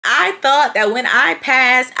I thought that when I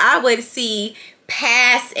passed, I would see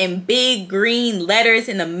pass in big green letters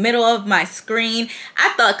in the middle of my screen.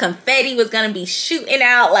 I thought confetti was gonna be shooting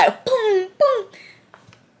out like boom, boom.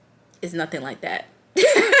 It's nothing like that.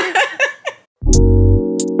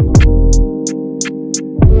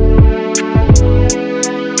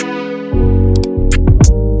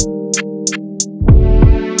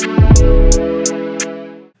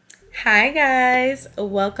 Hi guys,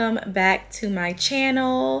 welcome back to my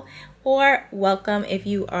channel, or welcome if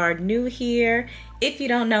you are new here. If you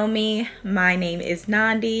don't know me, my name is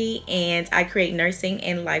Nandi and I create nursing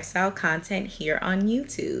and lifestyle content here on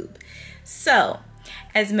YouTube. So,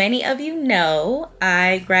 as many of you know,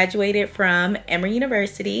 I graduated from Emory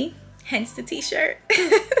University, hence the t-shirt.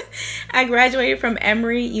 I graduated from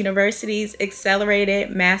Emory University's Accelerated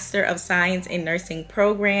Master of Science in Nursing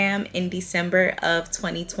program in December of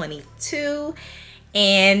 2022.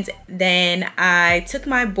 And then I took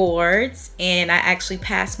my boards, and I actually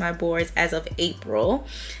passed my boards as of April.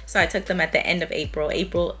 So I took them at the end of April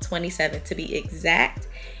 27th to be exact.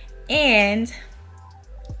 And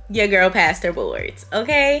your girl passed her boards,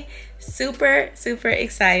 okay? Super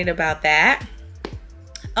excited about that.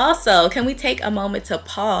 Also, can we take a moment to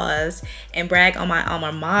pause and brag on my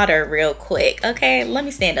alma mater real quick? Okay, let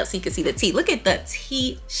me stand up so you can see the T. Look at the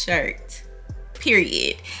t-shirt,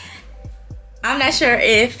 period. I'm not sure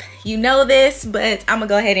if you know this, but I'm gonna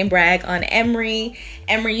go ahead and brag on Emory.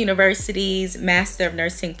 Emory University's Master of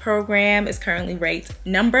Nursing program is currently ranked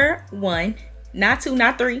 #1, not 2,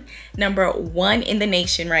 not 3, #1 in the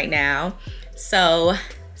nation right now. So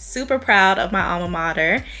super proud of my alma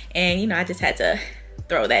mater, and you know, I just had to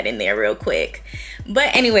throw that in there real quick.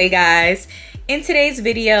 But anyway guys, in today's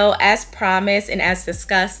video, as promised and as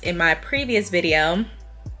discussed in my previous video,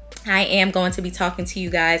 I am going to be talking to you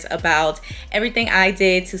guys about everything I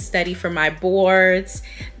did to study for my boards.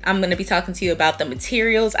 I'm going to be talking to you about the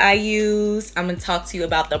materials I use. I'm going to talk to you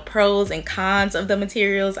about the pros and cons of the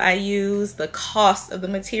materials I use, the cost of the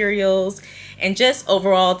materials, and just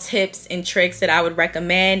overall tips and tricks that I would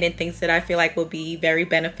recommend and things that I feel like will be very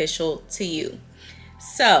beneficial to you.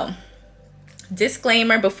 So,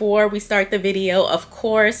 disclaimer before we start the video, of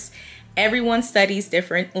course, everyone studies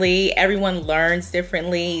differently, everyone learns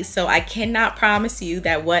differently, so I cannot promise you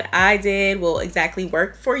that what I did will exactly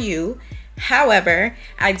work for you. However,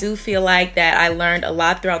 I do feel like that I learned a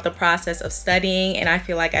lot throughout the process of studying, and I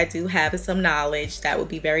feel like I do have some knowledge that would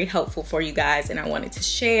be very helpful for you guys, and I wanted to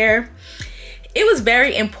share. It was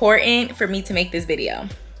very important for me to make this video,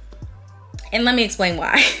 and let me explain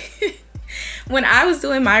why. When I was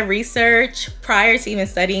doing my research prior to even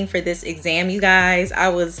studying for this exam, you guys, I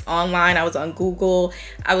was online, I was on Google,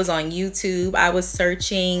 I was on YouTube, I was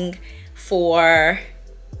searching for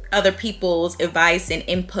other people's advice and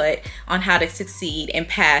input on how to succeed and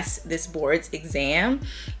pass this board's exam.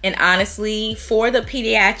 And honestly, for the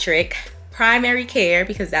pediatric primary care,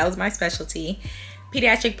 because that was my specialty,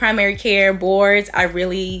 pediatric primary care boards, I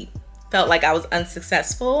really felt like I was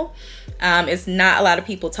unsuccessful. It's not a lot of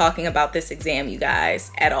people talking about this exam, you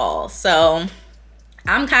guys, at all. So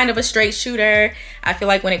I'm kind of a straight shooter. I feel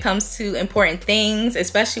like when it comes to important things,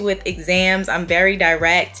 especially with exams, I'm very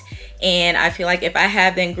direct. And I feel like if I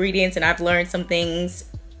have the ingredients and I've learned some things,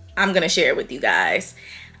 I'm going to share it with you guys.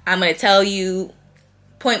 I'm going to tell you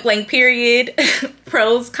point blank period,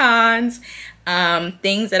 pros, cons,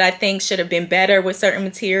 things that I think should have been better with certain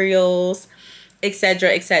materials, etc.,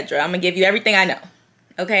 etc. I'm gonna give you everything I know.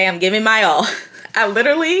 Okay, I'm giving my all. I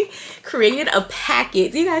literally created a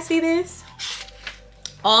packet. Do you guys see this?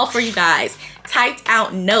 All for you guys. Typed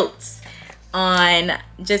out notes on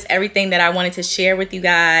just everything that I wanted to share with you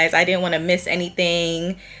guys. I didn't want to miss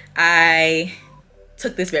anything. I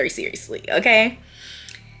took this very seriously, okay?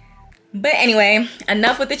 But anyway,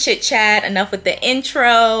 enough with the chit chat, enough with the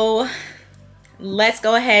intro. Let's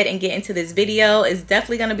go ahead and get into this video. It's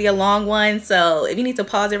definitely going to be a long one, so if you need to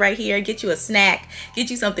pause it right here, get you a snack, get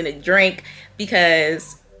you something to drink,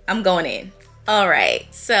 because I'm going in. All right,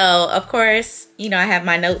 so of course, you know, I have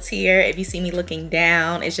my notes here. If you see me looking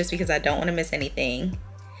down, it's just because I don't want to miss anything.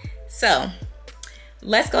 So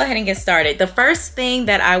let's go ahead and get started. The first thing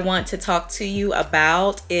that I want to talk to you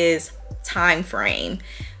about is time frame.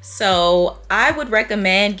 So I would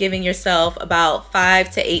recommend giving yourself about 5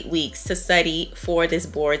 to 8 weeks to study for this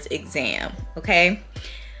board's exam, okay?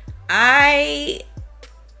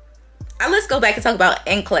 Let's go back and talk about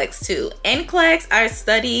NCLEX too. NCLEX, I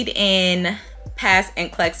studied and passed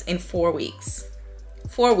NCLEX in 4 weeks.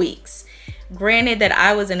 4 weeks. Granted that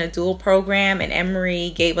I was in a dual program and Emory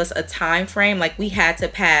gave us a time frame, like we had to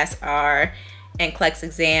pass our NCLEX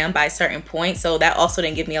exam by a certain point. So that also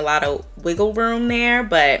didn't give me a lot of wiggle room there,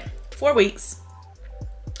 but 4 weeks.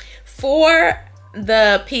 For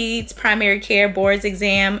the Peds Primary Care Boards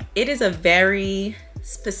exam, it is a very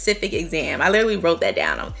specific exam. I literally wrote that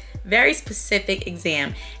down. Very specific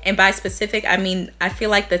exam. And by specific, I mean, I feel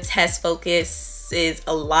like the test focuses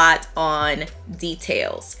a lot on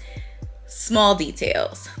details, small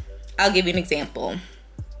details. I'll give you an example.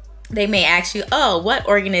 They may ask you, oh, what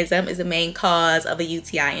organism is the main cause of a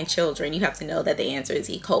UTI in children? You have to know that the answer is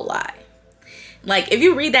E. coli. Like, if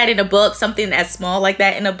you read that in a book, something as small like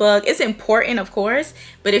that in a book, it's important, of course,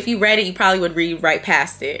 but if you read it, you probably would read right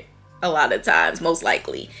past it a lot of times, most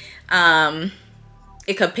likely. In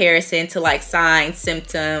comparison to like signs,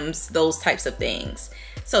 symptoms, those types of things.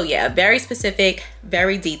 So yeah, very specific,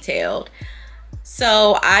 very detailed.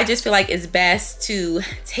 So I just feel like it's best to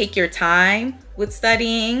take your time with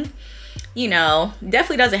studying. You know,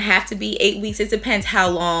 definitely doesn't have to be 8 weeks. It depends how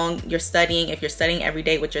long you're studying, if you're studying every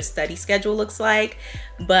day, what your study schedule looks like.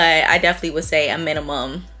 But I definitely would say a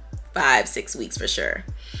minimum 5-6 weeks for sure.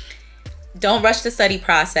 Don't rush the study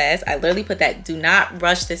process. I literally put that, do not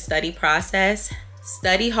rush the study process.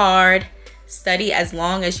 Study hard, study as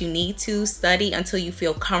long as you need to, study until you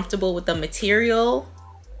feel comfortable with the material,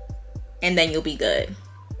 and then you'll be good.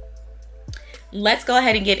 Let's go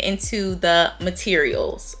ahead and get into the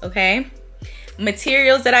materials, okay?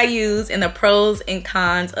 Materials that I use and the pros and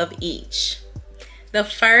cons of each. The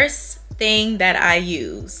first thing that I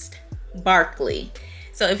used, Barkley.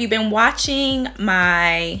 So if you've been watching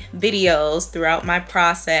my videos throughout my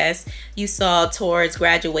process, you saw towards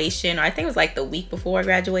graduation, or I think it was like the week before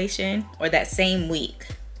graduation or that same week,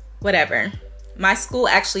 whatever. My school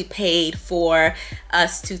actually paid for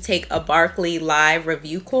us to take a Barkley live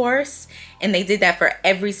review course, and they did that for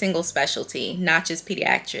every single specialty, not just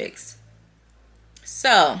pediatrics.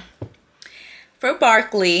 So for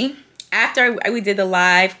Barkley, after we did the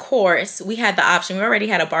live course, we had the option, we already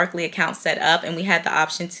had a Barkley account set up, and we had the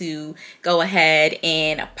option to go ahead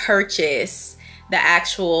and purchase the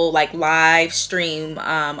actual like live stream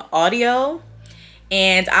audio.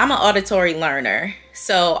 And I'm an auditory learner,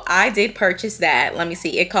 so I did purchase that. Let me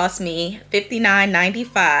see, it cost me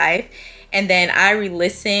 $59.95, and then I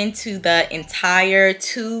re-listened to the entire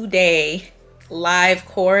 2-day live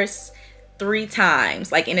course 3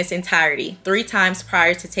 times, like in its entirety, 3 times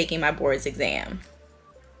prior to taking my boards exam.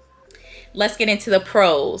 Let's get into the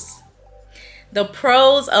pros. The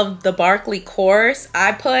pros of the Barkley course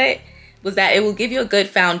I put was that it will give you a good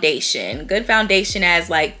foundation as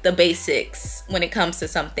like the basics when it comes to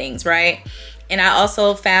some things, right? And I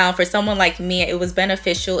also found for someone like me, it was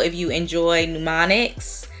beneficial if you enjoy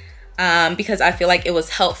mnemonics, because I feel like it was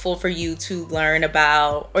helpful for you to learn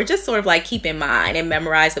about, or just sort of like keep in mind and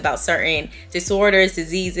memorize about certain disorders,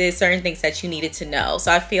 diseases, certain things that you needed to know.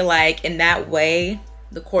 So I feel like in that way,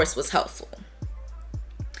 the course was helpful.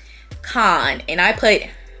 Con, and I put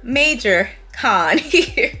major con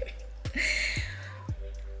here.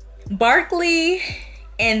 Barkley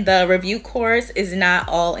and the review course is not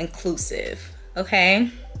all inclusive, okay?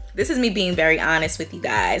 This is me being very honest with you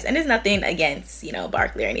guys, and there's nothing against, you know,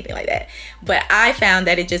 Barkley or anything like that, but I found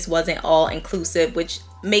that it just wasn't all inclusive, which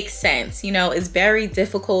makes sense. You know, it's very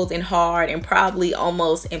difficult and hard and probably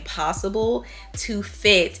almost impossible to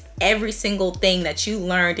fit every single thing that you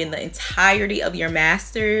learned in the entirety of your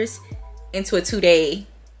master's into a 2-day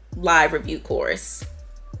live review course.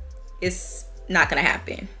 It's not gonna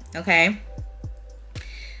happen, okay?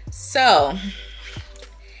 So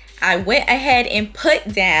I went ahead and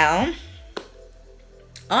put down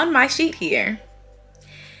on my sheet here.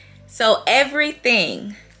 So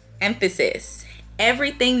everything, emphasis,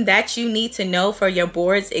 everything that you need to know for your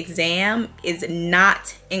board's exam is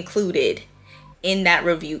not included in that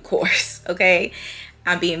review course, okay?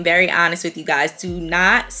 I'm being very honest with you guys. Do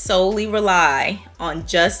not solely rely on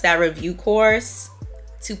just that review course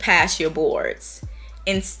to pass your boards.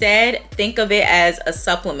 Instead, think of it as a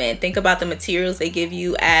supplement. Think about the materials they give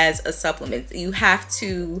you as a supplement. You have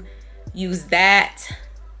to use that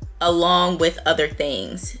along with other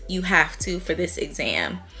things. You have to for this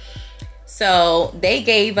exam. So they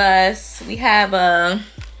gave us, we have a,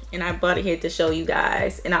 and I brought it here to show you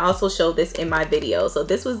guys, and I also showed this in my video. So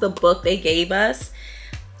this was the book they gave us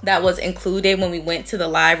that was included when we went to the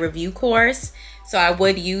live review course. So I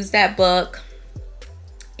would use that book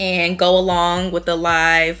and go along with the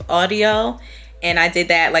live audio. And I did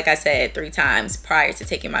that, like I said, 3 times prior to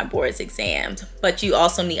taking my boards exam. But you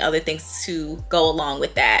also need other things to go along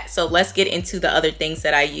with that. So let's get into the other things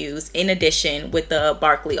that I use in addition with the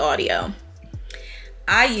Barkley audio.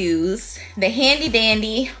 I use the handy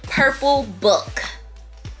dandy purple book.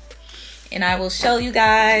 and I will show you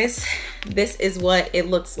guys. This is what it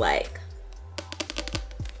looks like.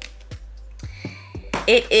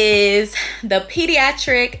 It is the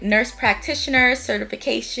Pediatric Nurse Practitioner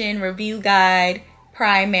Certification Review Guide,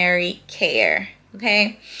 Primary Care.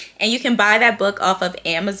 Okay, and you can buy that book off of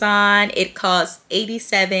Amazon. It costs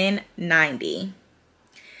 $87.90.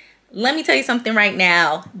 Let me tell you something right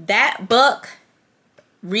now. That book,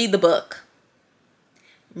 read the book.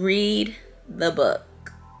 Read the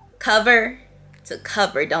book. Cover to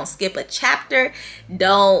cover. Don't skip a chapter.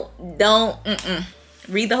 Don't.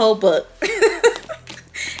 Read the whole book.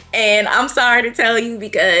 And I'm sorry to tell you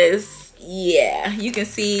because, yeah, you can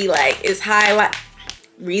see like it's highlight.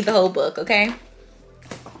 Read the whole book, okay?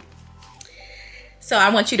 So I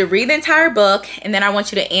want you to read the entire book, and then I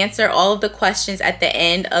want you to answer all of the questions at the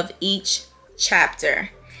end of each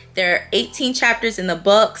chapter. There are 18 chapters in the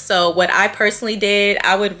book, so what I personally did,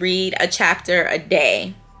 I would read a chapter a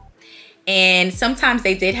day. And sometimes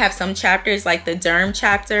they did have some chapters, like the derm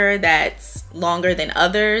chapter, that's longer than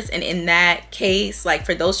others. And in that case, like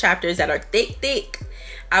for those chapters that are thick,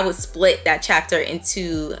 I would split that chapter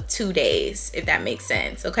into 2 days, if that makes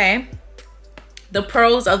sense, okay? The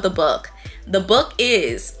pros of the book. The book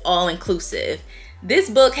is all-inclusive. This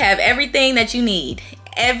book have everything that you need.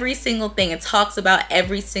 Every single thing. It talks about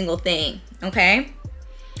every single thing, okay?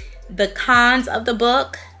 The cons of the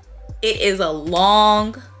book. It is a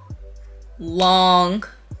long,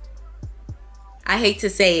 I hate to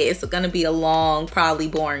say it, it's going to be a long, probably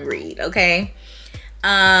boring read, okay? There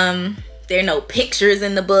are no pictures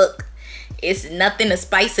in the book. It's nothing to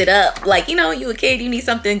spice it up. Like, you know, you a kid, you need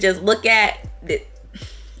something to just look at.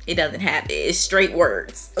 It doesn't have it. It's straight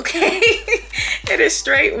words, okay? It is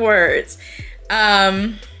straight words.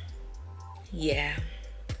 Yeah.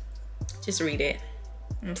 Just read it.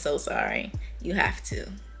 I'm so sorry. You have to.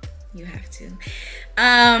 You have to.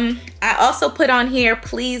 I also put on here,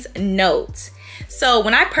 please note. So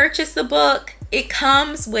when I purchased the book, it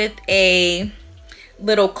comes with a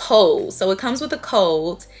little code. So it comes with a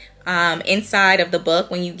code inside of the book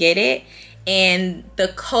when you get it. And the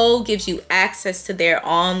code gives you access to their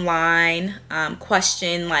online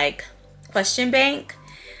question bank,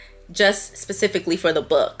 just specifically for the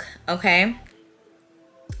book, okay?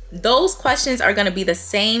 Those questions are going to be the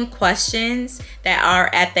same questions that are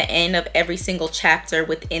at the end of every single chapter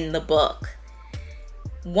within the book.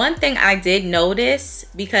 One thing I did notice,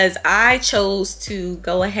 because I chose to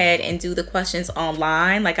go ahead and do the questions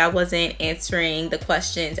online, like I wasn't answering the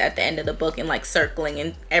questions at the end of the book and like circling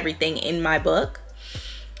and everything in my book.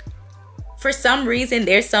 For some reason,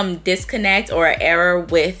 there's some disconnect or error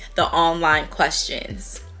with the online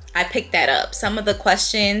questions. I picked that up. Some of the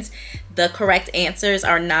questions, the correct answers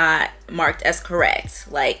are not marked as correct.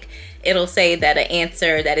 Like it'll say that an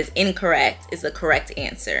answer that is incorrect is the correct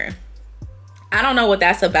answer. I don't know what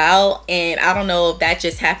that's about, and I don't know if that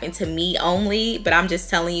just happened to me only, but I'm just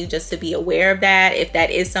telling you just to be aware of that. If that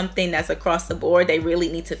is something that's across the board, they really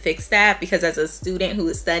need to fix that, because as a student who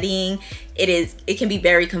is studying, it can be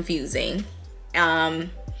very confusing. And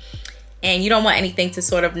you don't want anything to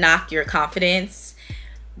sort of knock your confidence,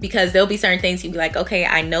 because there'll be certain things you'll be like, okay,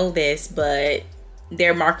 I know this, but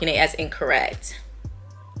they're marking it as incorrect.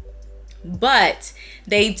 But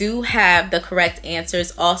they do have the correct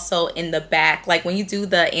answers also in the back. Like when you do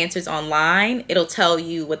the answers online, it'll tell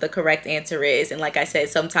you what the correct answer is. And like I said,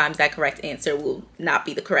 sometimes that correct answer will not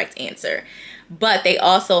be the correct answer. But they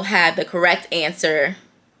also have the correct answer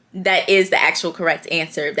that is the actual correct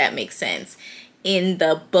answer, if that makes sense, in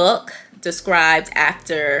the book described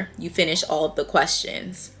after you finish all of the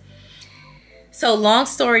questions. So long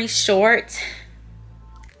story short,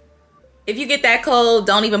 if you get that code,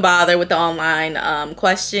 don't even bother with the online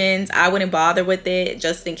questions. I wouldn't bother with it,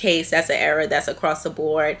 just in case that's an error that's across the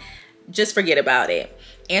board. Just forget about it.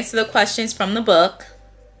 Answer the questions from the book.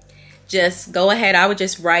 Just go ahead. I would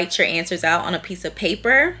just write your answers out on a piece of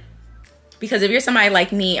paper, because if you're somebody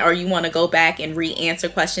like me, or you want to go back and re-answer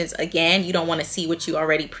questions again, you don't want to see what you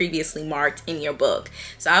already previously marked in your book.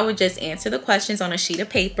 So I would just answer the questions on a sheet of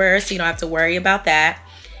paper, so you don't have to worry about that.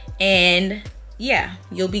 And yeah,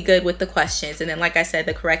 you'll be good with the questions. And then, like I said,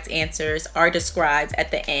 the correct answers are described at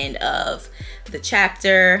the end of the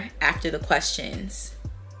chapter after the questions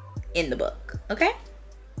in the book, okay?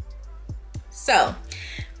 So,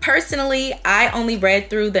 personally, I only read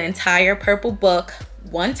through the entire purple book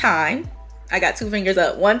one time. I got 2 fingers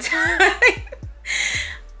up, one time.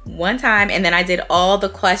 One time, and then I did all the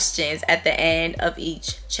questions at the end of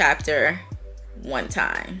each chapter one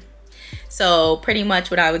time. So, pretty much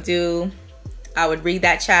what I would do, I would read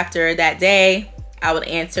that chapter that day. I would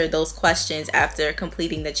answer those questions after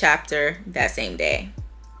completing the chapter that same day.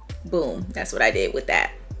 Boom, that's what I did with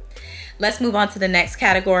that. Let's move on to the next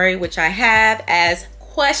category, which I have as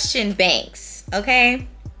question banks, okay?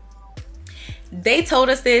 They told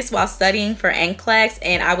us this while studying for NCLEX,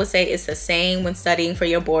 and I would say it's the same when studying for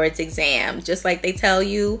your board's exam. Just like they tell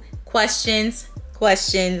you, questions,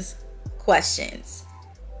 questions, questions.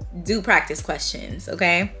 Do practice questions,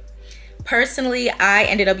 okay? Personally, I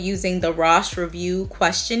ended up using the Rosh Review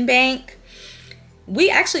Question Bank.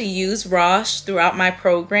 We actually use Rosh throughout my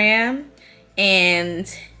program,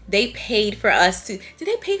 and they paid for us to,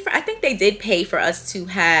 I think they did pay for us to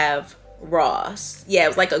have Rosh. Yeah, it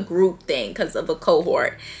was like a group thing because of a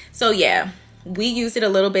cohort. So yeah, we use it a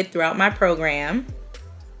little bit throughout my program.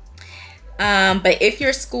 But if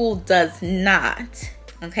your school does not,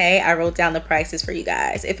 okay, I wrote down the prices for you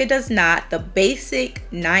guys. If it does not, the basic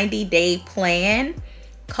 90-day plan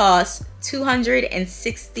costs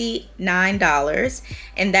 $269,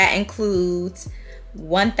 and that includes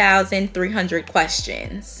 1,300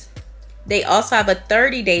 questions. They also have a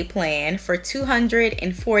 30-day plan for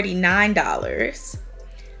 $249,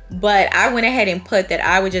 but I went ahead and put that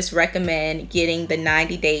I would just recommend getting the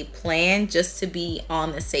 90-day plan just to be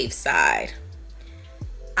on the safe side.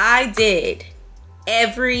 I did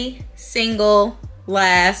every single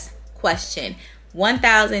last question.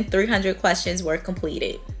 1,300 questions were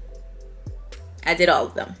completed. I did all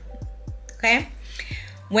of them, okay?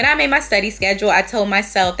 When I made my study schedule, I told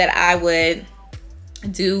myself that I would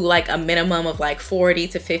do like a minimum of like 40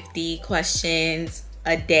 to 50 questions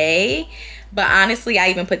a day. But honestly, I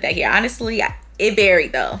even put that here. Honestly, it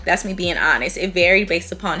varied though. That's me being honest. It varied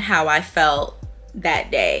based upon how I felt that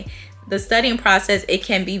day. The studying process, it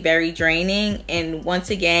can be very draining. And once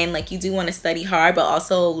again, like you do want to study hard, but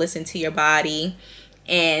also listen to your body.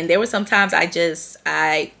 And there were some times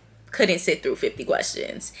I couldn't sit through 50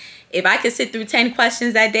 questions. If I could sit through 10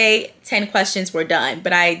 questions that day, 10 questions were done.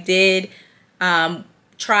 But I did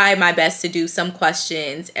try my best to do some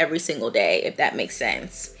questions every single day, if that makes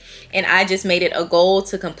sense. And I just made it a goal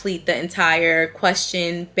to complete the entire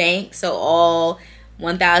question bank. So all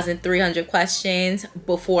 1,300 questions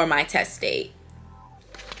before my test date.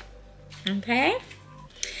 Okay.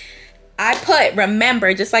 I put,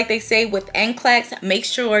 remember, just like they say with NCLEX, make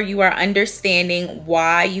sure you are understanding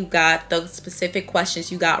why you got the specific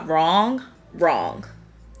questions you got wrong.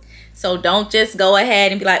 So don't just go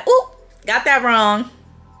ahead and be like, "Ooh, got that wrong.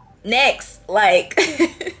 Next." Like,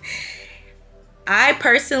 I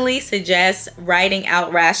personally suggest writing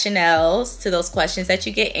out rationales to those questions that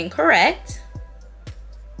you get incorrect,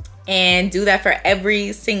 and do that for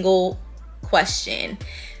every single question.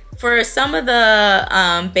 For some of the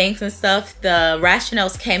banks and stuff, the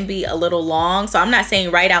rationales can be a little long. So I'm not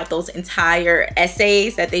saying write out those entire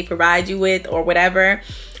essays that they provide you with or whatever,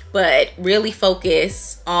 but really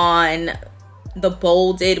focus on the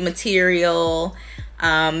bolded material.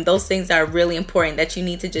 Those things are really important that you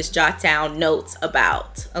need to just jot down notes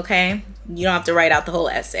about, okay? You don't have to write out the whole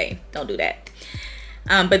essay. Don't do that.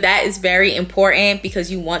 But that is very important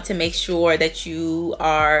because you want to make sure that you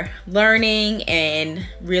are learning and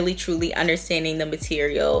really truly understanding the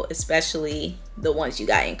material, especially the ones you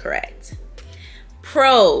got incorrect.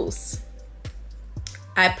 Pros.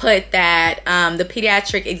 I put that the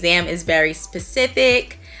pediatric exam is very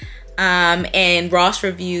specific, and Rosh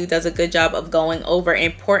Review does a good job of going over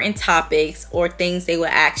important topics or things they will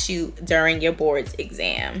ask you during your board's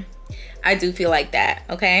exam. I do feel like that,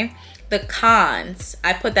 okay? The cons,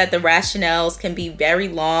 I put that the rationales can be very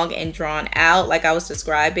long and drawn out like I was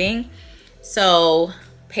describing. So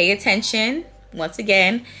pay attention, once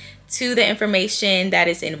again, to the information that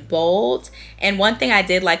is in bold. And one thing I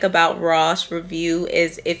did like about Rosh Review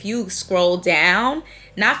is if you scroll down,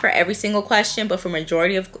 not for every single question, but for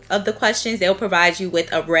majority of the questions, they'll provide you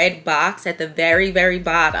with a red box at the very, very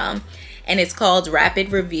bottom. And it's called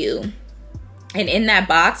Rapid Review. And in that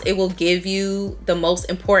box, it will give you the most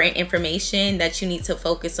important information that you need to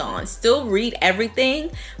focus on. Still read everything,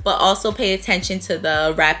 but also pay attention to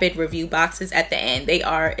the rapid review boxes at the end. They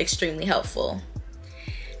are extremely helpful.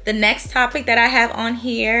 The next topic that I have on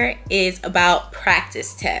here is about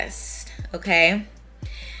practice tests, okay?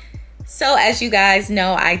 So as you guys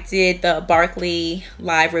know, I did the Barkley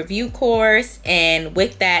live review course, and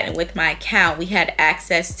with that and with my account, we had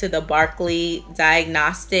access to the Barkley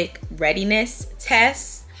diagnostic readiness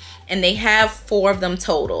tests, and they have 4 of them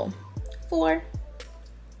total. 4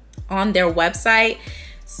 on their website.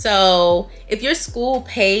 So if your school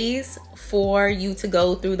pays for you to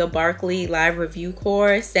go through the Barkley live review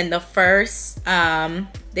course, then the first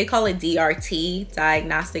they call it DRT,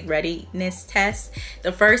 diagnostic readiness test.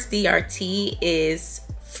 The first DRT is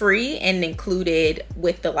free and included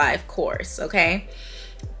with the live course, okay?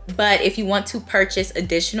 But if you want to purchase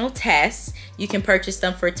additional tests, you can purchase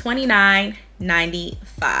them for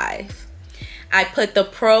 $29.95. I put the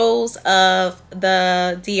pros of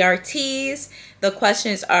the DRTs. The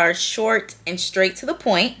questions are short and straight to the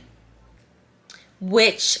point,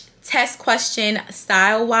 which test question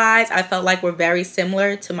style wise, I felt like were very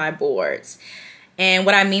similar to my boards. And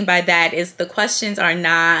what I mean by that is the questions are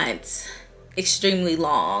not extremely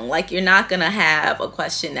long. Like, you're not gonna have a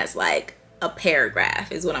question that's like a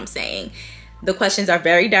paragraph, is what I'm saying. The questions are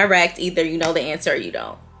very direct. Either you know the answer or you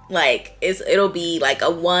don't. Like, it'll be like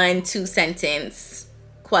a 1-2 sentence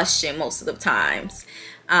question most of the times.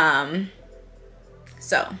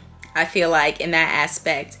 So I feel like in that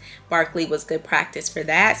aspect, Barkley was good practice for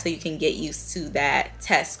that, so you can get used to that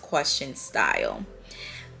test question style.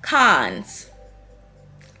 Cons.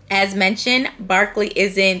 As mentioned, Barkley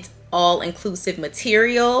isn't all-inclusive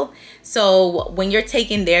material. So when you're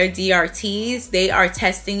taking their DRTs, they are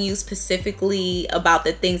testing you specifically about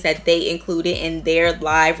the things that they included in their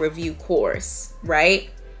live review course, right?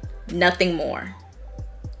 Nothing more.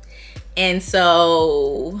 And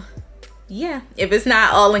so, yeah, if it's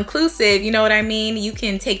not all-inclusive, you know what I mean? You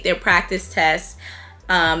can take their practice tests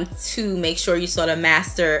to make sure you sort of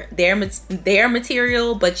master their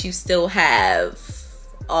material, but you still have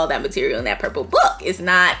all that material in that purple book. It's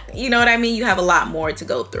not, you know what I mean? You have a lot more to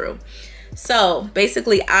go through. So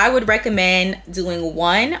basically, I would recommend doing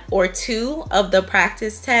 1 or 2 of the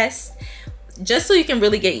practice tests, just so you can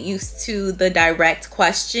really get used to the direct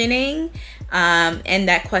questioning and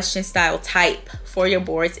that question style type for your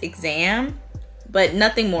board's exam. But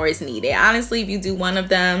nothing more is needed. Honestly, if you do 1 of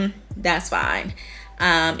them, that's fine.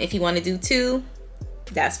 If you want to do 2,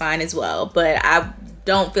 that's fine as well. But I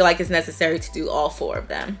don't feel like it's necessary to do all 4 of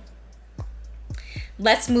them.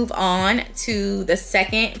 Let's move on to the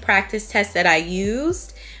second practice test that I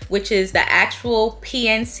used, which is the actual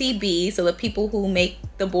Pncb. So the people who make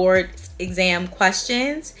the board exam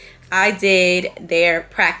questions, I did their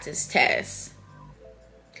practice tests.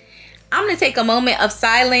 I'm going to take a moment of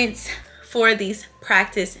silence for these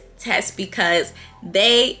practice tests because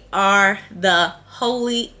they are the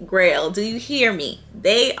holy grail. Do you hear me?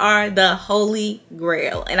 They are the holy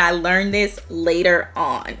grail. And I learned this later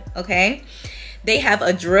on, okay? They have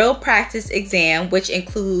a drill practice exam, which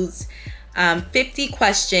includes 50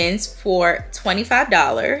 questions for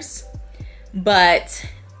 $25, but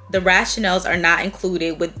the rationales are not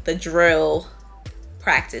included with the drill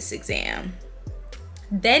practice exam.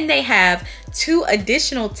 Then they have 2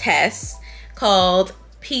 additional tests called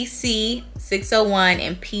PC 601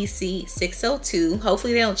 and PC 602.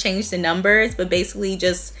 Hopefully they don't change the numbers, but basically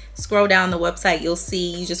just scroll down the website. You'll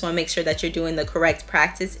see you just want to make sure that you're doing the correct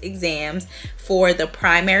practice exams for the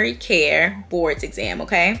primary care boards exam,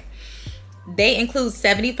 okay? They include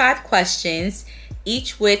 75 questions,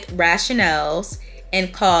 each with rationales,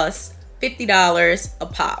 and cost $50 a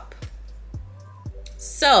pop.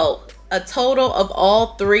 So a total of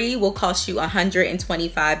all 3 will cost you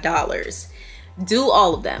 $125. Do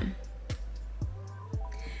all of them.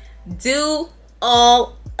 Do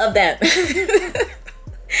all of them. Like,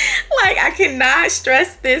 I cannot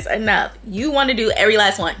stress this enough. You want to do every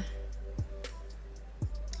last one.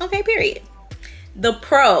 Okay, period. The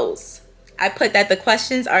pros. I put that the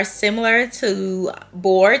questions are similar to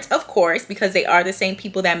boards, of course, because they are the same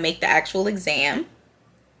people that make the actual exam.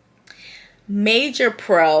 Major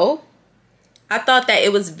pro. I thought that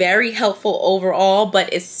it was very helpful overall,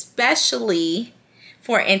 but especially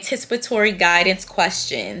for anticipatory guidance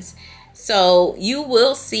questions. So you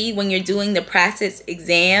will see when you're doing the practice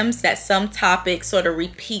exams that some topics sort of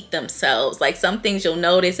repeat themselves. Like, some things you'll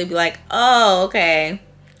notice and be like, oh, okay,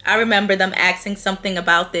 I remember them asking something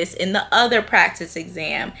about this in the other practice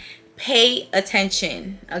exam. Pay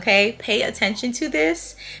attention, okay? Pay attention to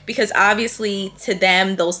this, because obviously to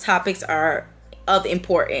them, those topics are of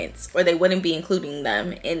importance, or they wouldn't be including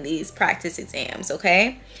them in these practice exams,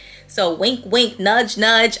 okay? So wink, wink, nudge,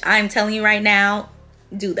 nudge. I'm telling you right now,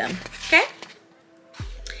 do them, okay?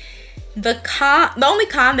 The only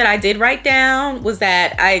con that I did write down was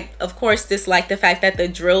that I, of course, disliked the fact that the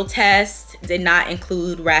drill test did not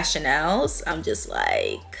include rationales. I'm just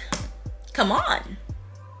like, come on,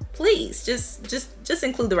 please, just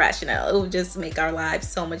include the rationale. It would just make our lives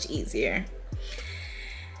so much easier.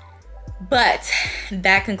 But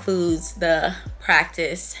that concludes the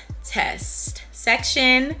practice test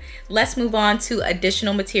section. Let's move on to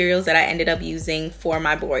additional materials that I ended up using for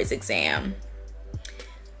my boards exam.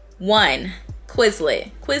 1,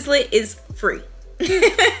 Quizlet. Quizlet is free.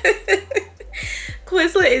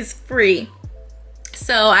 Quizlet is free.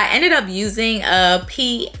 So I ended up using a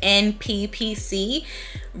PNP-Pc,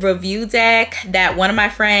 review deck that one of my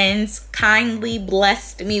friends kindly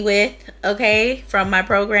blessed me with, okay, from my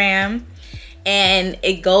program. And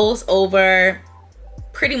it goes over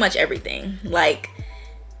pretty much everything, like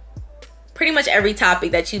pretty much every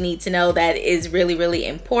topic that you need to know that is really, really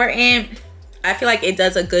important. I feel like it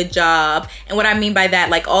does a good job. And what I mean by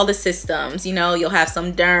that, like all the systems, you know, you'll have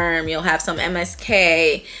some derm, you'll have some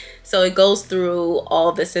MSK. So it goes through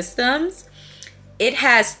all the systems. It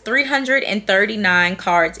has 339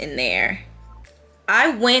 cards in there.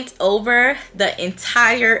 I went over the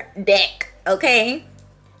entire deck, okay,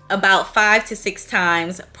 about 5 to 6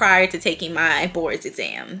 times prior to taking my boards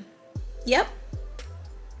exam. Yep.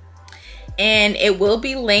 And it will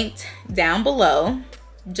be linked down below.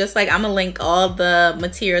 Just like I'm gonna link all the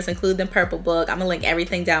materials, including the purple book. I'm gonna link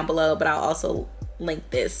everything down below, but I'll also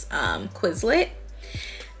link this Quizlet.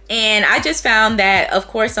 And I just found that, of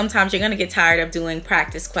course, sometimes you're gonna get tired of doing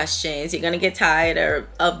practice questions. You're gonna get tired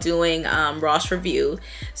of doing Rosh review.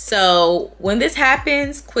 So when this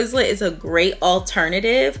happens, Quizlet is a great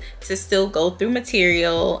alternative to still go through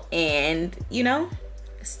material and, you know,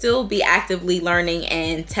 still be actively learning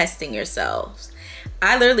and testing yourselves.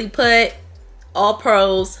 I literally put all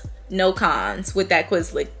pros, no cons with that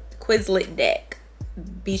Quizlet deck.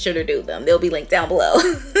 Be sure to do them. They'll be linked down below.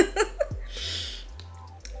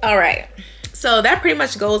 All right, so that pretty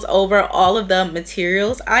much goes over all of the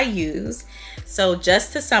materials I use. So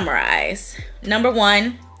just to summarize, number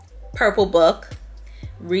 1, purple book.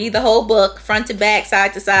 Read the whole book, front to back,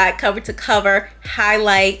 side to side, cover to cover,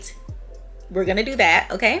 highlight. We're gonna do that,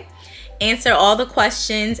 okay? Answer all the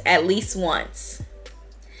questions at least once.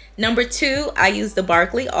 Number 2, I use the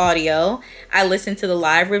Barkley audio. I listened to the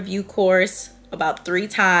live review course about 3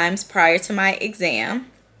 times prior to my exam.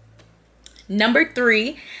 Number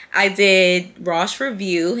 3, I did Rosh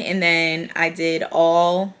review, and then I did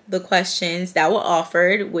all the questions that were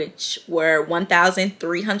offered, which were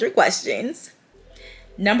 1,300 questions.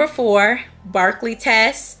 Number 4, Barkley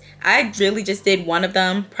test. I really just did one of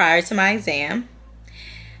them prior to my exam.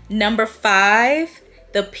 Number 5,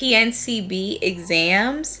 the Pncb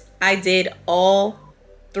exams. I did all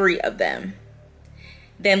 3 of them.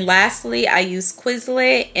 Then lastly, I used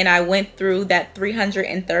Quizlet, and I went through that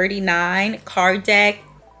 339 card deck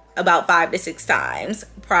about 5 to 6 times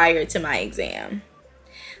prior to my exam.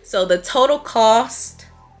 So the total cost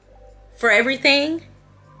for everything,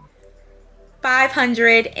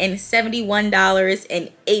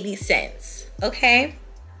 $571.80, okay?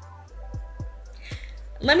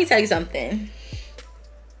 Let me tell you something.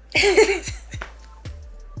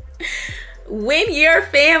 When your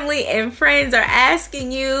family and friends are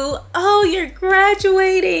asking you, oh, you're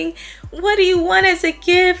graduating, what do you want as a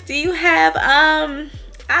gift? Do you have, I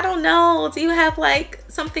don't know, do you have like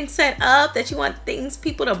something set up that you want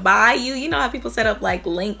people to buy you? You know how people set up like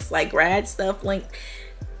links, like grad stuff, link.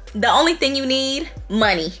 The only thing you need,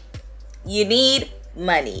 money. You need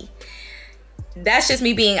money. That's just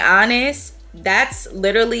me being honest. That's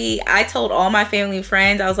literally, I told all my family and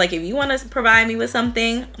friends, I was like, if you want to provide me with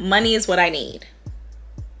something, money is what I need.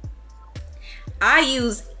 I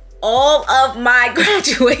use all of my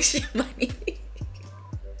graduation money.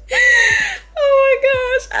 Oh my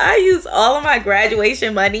gosh. I use all of my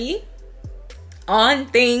graduation money on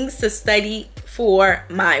things to study for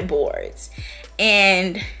my boards.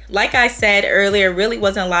 And like I said earlier, really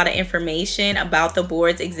wasn't a lot of information about the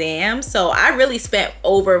board's exam. So I really spent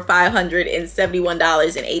over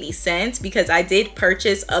 $571.80 because I did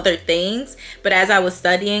purchase other things. But as I was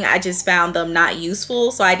studying, I just found them not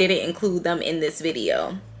useful. So I didn't include them in this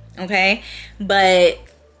video. Okay. But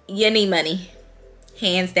you need money.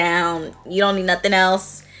 Hands down. You don't need nothing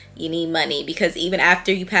else. You need money, because even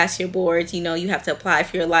after you pass your boards, you know, you have to apply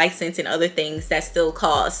for your license and other things that still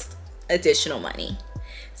cost additional money.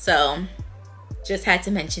 So just had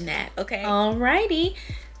to mention that. Okay, alrighty.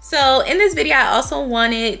 So in this video, I also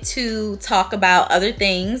wanted to talk about other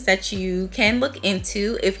things that you can look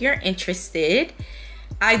into if you're interested.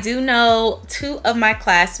 I do know 2 of my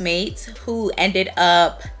classmates who ended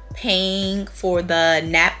up paying for the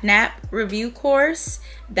NapNap review course.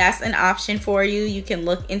 That's an option for you. You can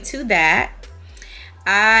look into that.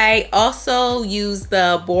 I also use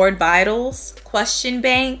the Board Vitals question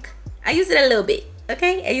bank. I use it a little bit,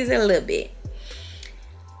 okay? I use it a little bit.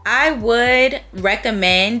 I would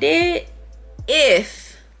recommend it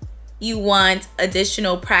if you want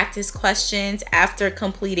additional practice questions after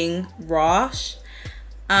completing Rosh,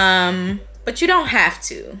 but you don't have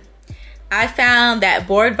to. I found that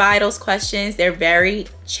Board Vitals questions, they're very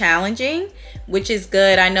challenging, which is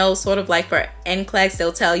good. I know sort of like for NCLEX,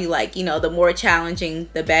 they'll tell you like, you know, the more challenging,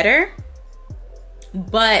 the better.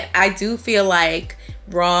 But I do feel like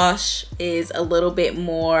Rosh is a little bit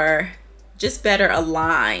more, just better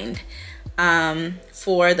aligned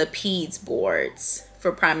for the peds boards,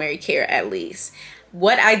 for primary care at least.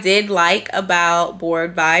 What I did like about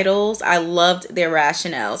Board Vitals, I loved their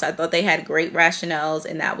rationales. I thought they had great rationales,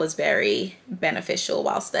 and that was very beneficial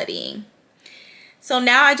while studying. So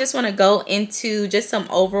now I just want to go into just some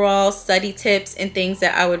overall study tips and things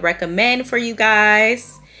that I would recommend for you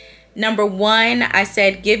guys. Number one, I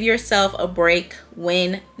said give yourself a break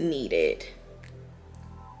when needed.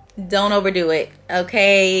 Don't overdo it,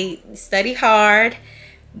 okay? Study hard,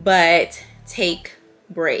 but take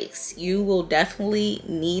breaks. You will definitely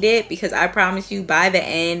need it, because I promise you by the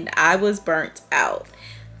end I was burnt out.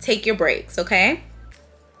 Take your breaks, okay?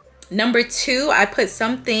 Number two, I put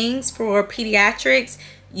some things for pediatrics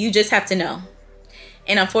you just have to know,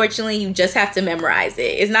 and unfortunately you just have to memorize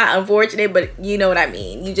it. It's not unfortunate, but you know what I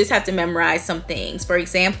mean. You just have to memorize some things. For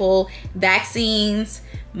example, vaccines,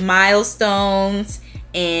 milestones,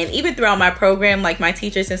 and even throughout my program, like my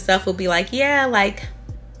teachers and stuff will be like, yeah, like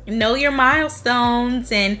know your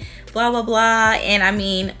milestones and blah blah blah. And I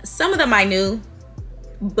mean, some of them I knew,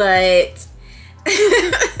 but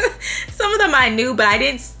some of them I knew, but I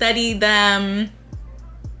didn't study them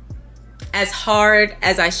as hard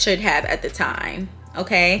as I should have at the time.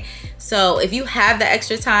 Okay, so if you have the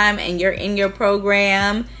extra time and you're in your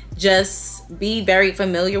program, just be very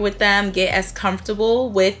familiar with them. Get as comfortable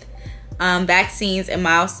with vaccines and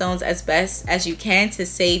milestones as best as you can to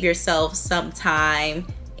save yourself some time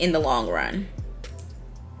in the long run.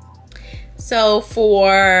 So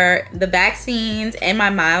for the vaccines and my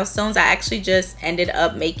milestones, I actually just ended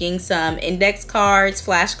up making some index cards,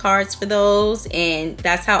 flashcards for those, and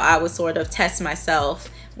that's how I would sort of test myself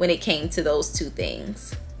when it came to those two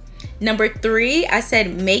things. Number three, I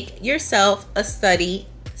said make yourself a study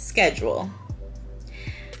schedule.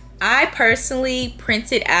 I personally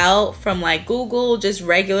printed out from like Google just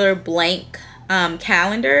regular blank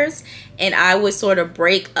calendars, and I would sort of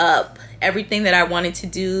break up everything that I wanted to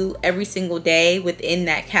do every single day within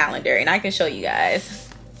that calendar. And I can show you guys.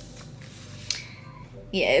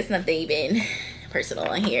 Yeah, it's nothing even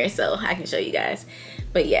personal in here, so I can show you guys.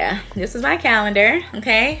 But yeah, this is my calendar,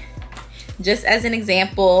 okay? Just as an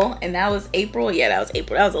example, and that was April. Yeah, that was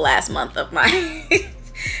April. That was the last month of my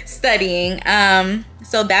studying.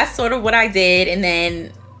 So that's sort of what I did. And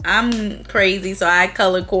then I'm crazy, so I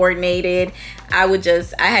color coordinated. I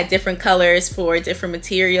had different colors for different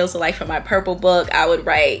materials. So like for my purple book, I would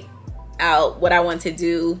write out what I want to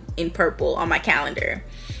do in purple on my calendar.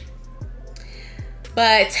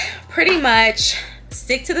 But pretty much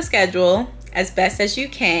stick to the schedule as best as you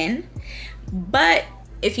can. But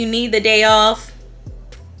if you need the day off,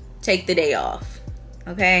 take the day off,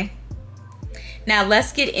 okay? Now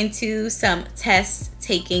let's get into some test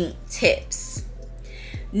taking tips.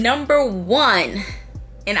 Number one,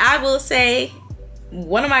 and I will say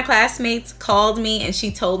one of my classmates called me and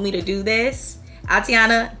she told me to do this.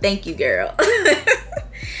 Atiana, thank you, girl.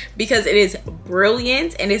 Because it is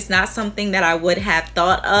brilliant and it's not something that I would have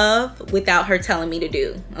thought of without her telling me to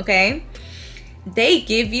do, okay? They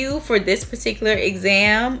give you, for this particular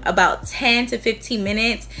exam, about 10 to 15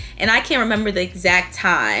 minutes, and I can't remember the exact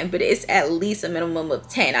time, but it's at least a minimum of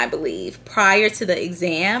 10, I believe, prior to the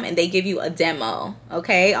exam, and they give you a demo,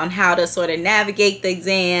 okay, on how to sort of navigate the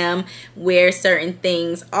exam, where certain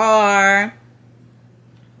things are.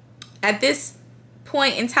 At this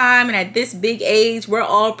point in time and at this big age, we're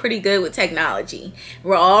all pretty good with technology.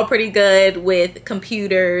 We're all pretty good with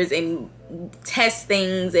computers and test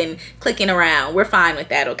things and clicking around. We're fine with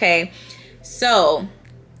that, okay? So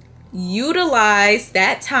utilize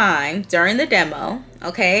that time during the demo,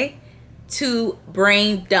 okay, to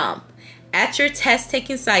brain dump. At your test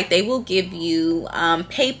taking site, they will give you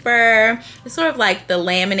paper. It's sort of like the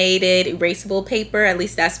laminated erasable paper. At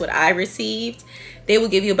least that's what I received. They will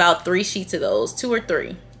give you about 3 sheets of those, 2 or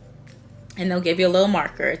 3, and they'll give you a little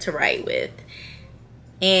marker to write with.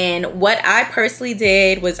 And what I personally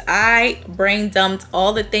did was I brain dumped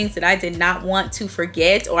all the things that I did not want to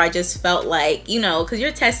forget, or I just felt like, you know, because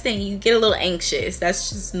you're testing, you get a little anxious.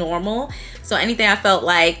 That's just normal. So anything I felt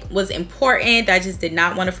like was important, I just did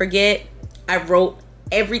not want to forget, I wrote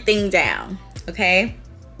everything down, okay?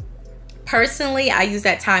 Personally, I used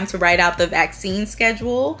that time to write out the vaccine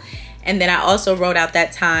schedule. And then I also wrote out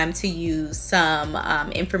that time to use some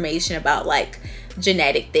information about like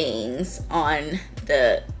genetic things on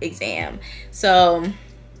the exam. So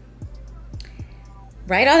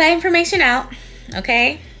write all that information out,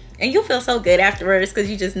 okay? And you'll feel so good afterwards because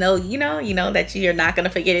you just know, you know that you're not going to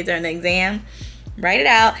forget it during the exam. Write it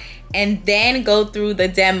out and then go through the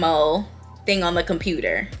demo thing on the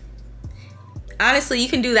computer. honestly, you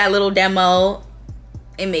can do that little demo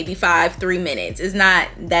in maybe 3 minutes. It's not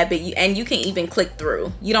that big, and you can even click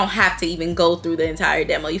through. You don't have to even go through the entire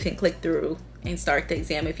demo. You can click through and start the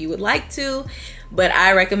exam if you would like to, but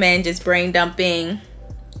I recommend just brain dumping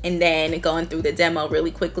and then going through the demo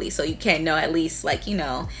really quickly, so you can know at least, like, you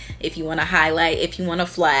know, if you want to highlight, if you want to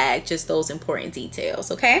flag, just those important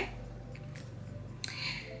details. Okay.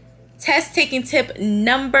 Test taking tip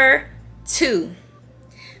number 2.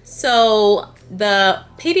 So the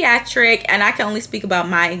pediatric, and I can only speak about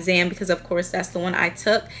my exam because of course that's the one I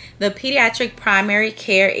took. The pediatric primary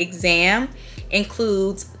care exam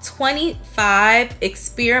includes 25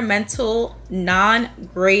 experimental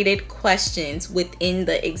non-graded questions within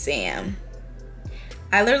the exam.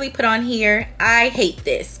 I literally put on here, I hate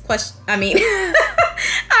this question. I mean,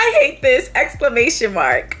 I hate this exclamation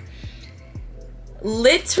mark.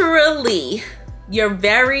 Literally, your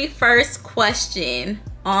very first question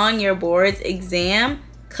on your board's exam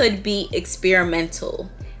could be experimental.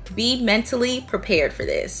 Be mentally prepared for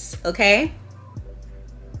this, okay?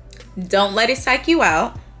 Don't let it psych you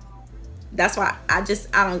out. That's why I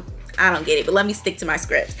don't get it, but let me stick to my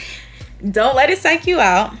script. Don't let it psych you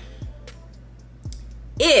out.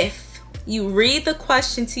 If you read the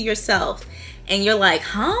question to yourself and you're like,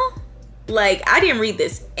 huh? Like, I didn't read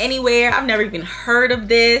this anywhere. I've never even heard of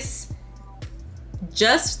this.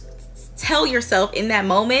 Just tell yourself in that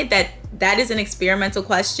moment that that is an experimental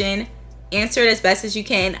question. Answer it as best as you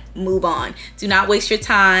can. Move on. Do not waste your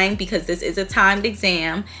time, because this is a timed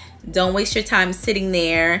exam. Don't waste your time sitting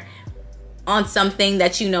there on something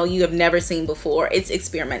that you know you have never seen before. It's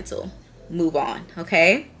experimental. Move on,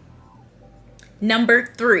 okay?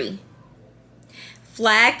 Number 3,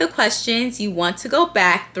 flag the questions you want to go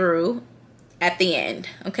back through at the end,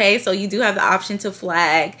 okay? So you do have the option to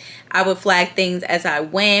flag. I would flag things as I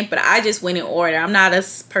went, but I just went in order. I'm not a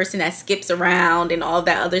person that skips around and all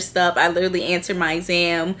that other stuff. I literally answered my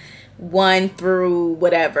exam 1 through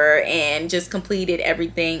whatever and just completed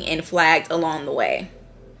everything and flagged along the way.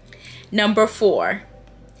 Number 4,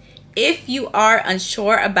 if you are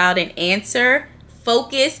unsure about an answer,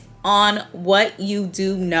 focus on what you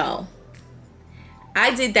do know.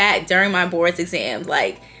 I did that during my boards exams.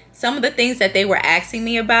 Like, some of the things that they were asking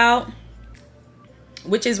me about,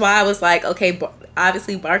 which is why I was like, okay,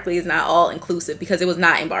 obviously Barkley is not all inclusive, because it was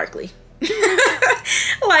not in Barkley.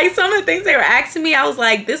 Like, some of the things they were asking me, I was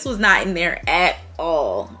like, this was not in there at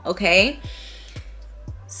all, okay?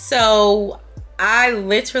 So I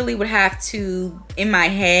literally would have to, in my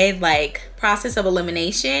head, like, process of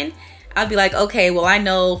elimination. I'd be like, okay, well, I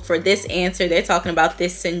know for this answer, they're talking about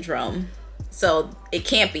this syndrome, so it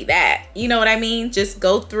can't be that. You know what I mean? Just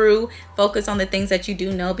go through, focus on the things that you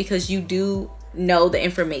do know, because you do know the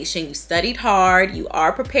information. You studied hard, you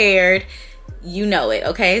are prepared, you know it,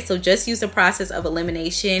 okay? So just use the process of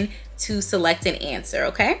elimination to select an answer,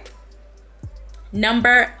 okay?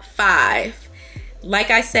 Number 5,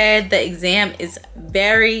 like I said, the exam is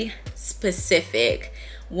very specific.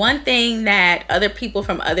 One thing that other people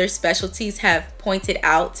from other specialties have pointed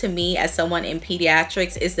out to me as someone in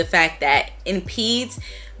pediatrics is the fact that in peds,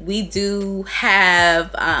 we do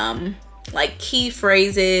have like key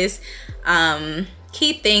phrases,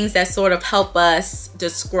 key things that sort of help us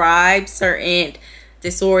describe certain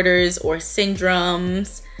disorders or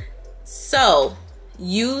syndromes. So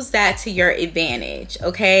use that to your advantage,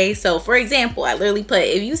 okay? So for example, I literally put,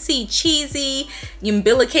 if you see cheesy,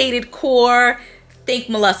 umbilicated core, think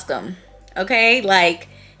molluscum, okay? Like,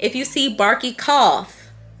 if you see barky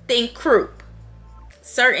cough, think croup.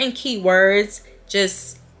 Certain keywords,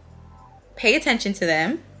 just pay attention to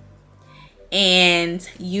them and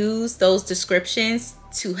use those descriptions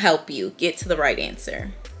to help you get to the right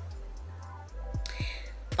answer.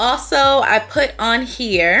 Also, I put on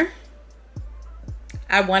here,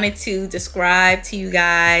 I wanted to describe to you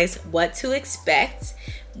guys what to expect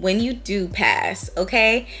when you do pass,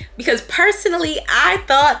 okay? Because personally, I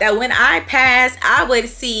thought that when I passed, I would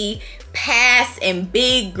see pass in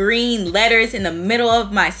big green letters in the middle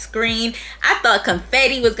of my screen. I thought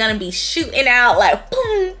confetti was gonna be shooting out like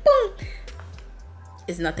boom, boom.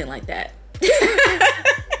 It's nothing like that.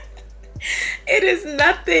 It is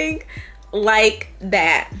nothing like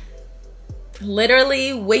that.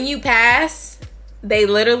 Literally, when you pass, they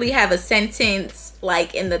literally have a sentence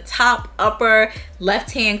like in the top upper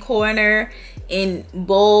left hand corner in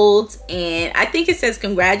bold, and I think it says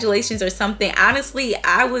congratulations or something. Honestly,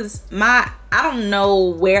 I don't know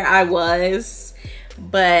where I was,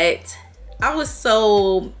 but I was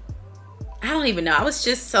so, I don't even know, I was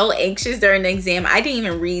just so anxious during the exam. I didn't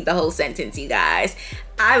even read the whole sentence, you guys.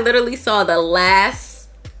 I literally saw the last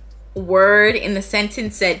word in the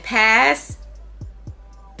sentence said pass,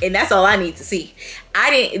 And that's all I need to see.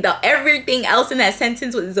 Everything else in that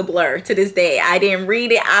sentence was a blur to this day. I didn't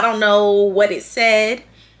read it. I don't know what it said,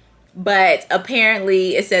 but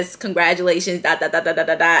apparently it says congratulations, ...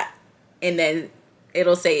 and then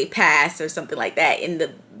it'll say pass or something like that in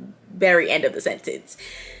the very end of the sentence.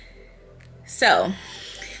 So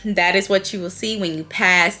that is what you will see when you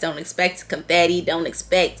pass. Don't expect confetti. Don't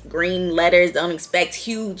expect green letters. Don't expect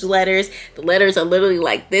huge letters. The letters are literally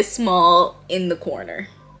like this small in the corner.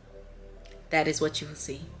 That is what you will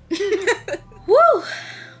see. Woo!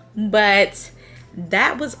 But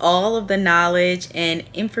that was all of the knowledge and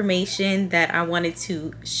information that I wanted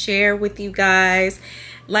to share with you guys.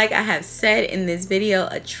 Like I have said in this video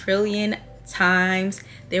a trillion times,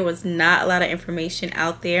 there was not a lot of information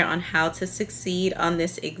out there on how to succeed on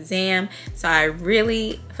this exam. So I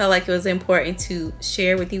really felt like it was important to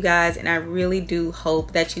share with you guys, and I really do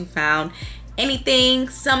hope that you found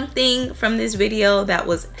something from this video that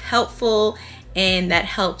was helpful and that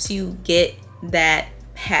helps you get that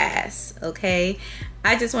pass. Okay,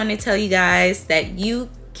 I just want to tell you guys that you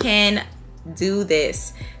can do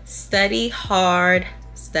this. Study hard.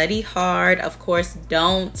 Of course,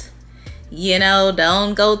 don't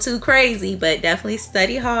go too crazy, but definitely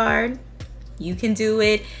study hard. You can do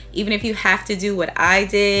it. Even if you have to do what I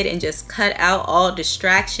did and just cut out all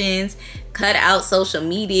distractions, cut out social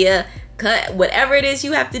media, cut whatever it is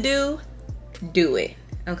you have to do it.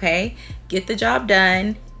 Okay, get the job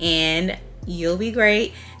done and you'll be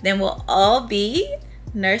great. Then we'll all be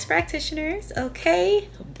nurse practitioners. Okay,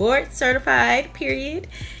 board certified, period.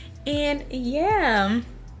 And yeah,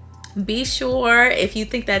 be sure, if you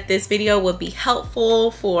think that this video would be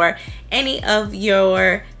helpful for any of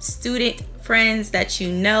your student friends that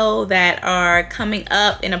you know that are coming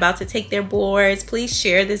up and about to take their boards, please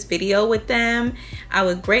share this video with them. I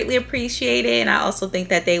would greatly appreciate it, and I also think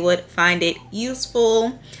that they would find it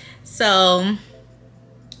useful. So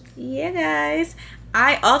yeah, guys,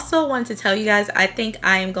 I also want to tell you guys, I think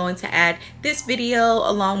I am going to add this video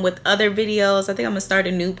along with other videos. I think I'm gonna start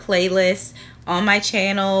a new playlist on my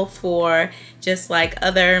channel for just like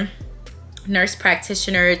other nurse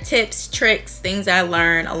practitioner tips, tricks, things I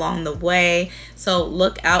learned along the way. So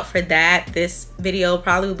look out for that. This video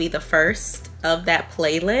probably will be the first of that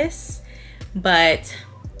playlist, but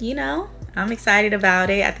I'm excited about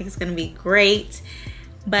it. I think it's gonna be great.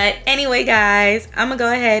 But anyway, guys, I'm gonna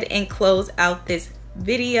go ahead and close out this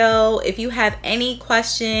video. If you have any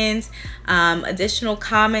questions, additional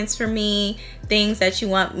comments for me, things that you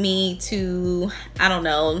want me to,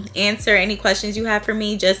 answer, any questions you have for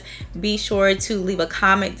me, just be sure to leave a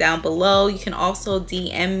comment down below. You can also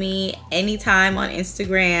DM me anytime on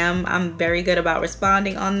Instagram. I'm very good about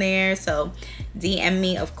responding on there, so DM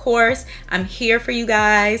me, of course. I'm here for you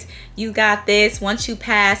guys. You got this. Once you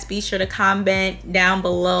pass, be sure to comment down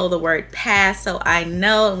below the word pass so I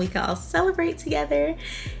know and we can all celebrate together.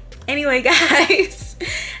 Anyway, guys,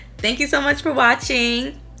 thank you so much for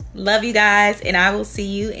watching. Love you guys, and I will see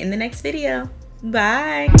you in the next video.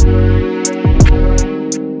 Bye.